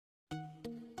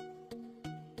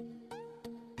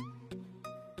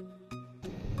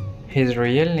His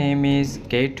real name is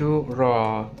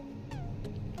K2Raw.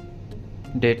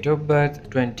 Date of birth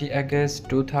 20 August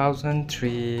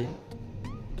 2003.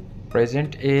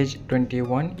 Present age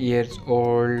 21 years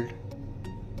old.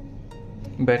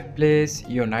 Birthplace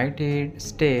United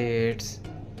States.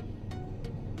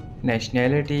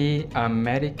 Nationality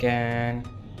American.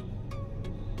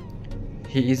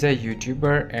 He is a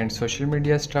YouTuber and social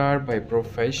media star by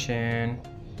profession.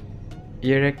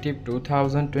 Year active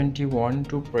 2021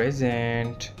 to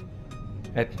present.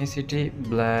 Ethnicity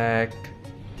Black.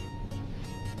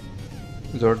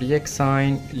 Zodiac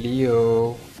sign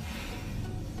Leo.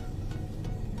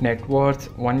 Net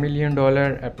worth $1 million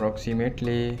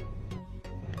approximately.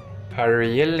 Her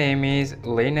real name is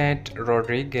Linnette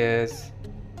Rodriguez.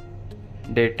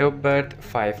 Date of birth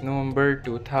 5 November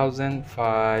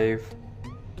 2005.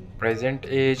 Present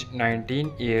age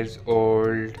 19 years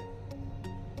old.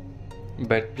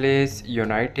 Birthplace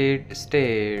United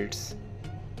States.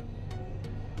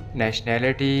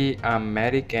 Nationality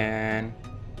American.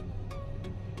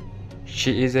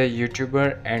 She is a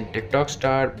YouTuber and TikTok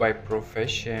star by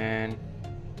profession.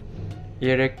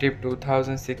 Year active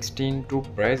 2016 to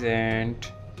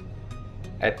present.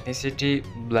 Ethnicity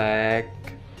Black.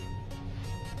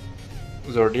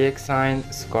 Zodiac sign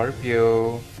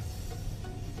Scorpio.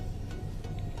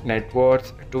 Net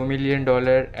worth $2 million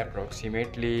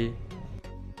approximately.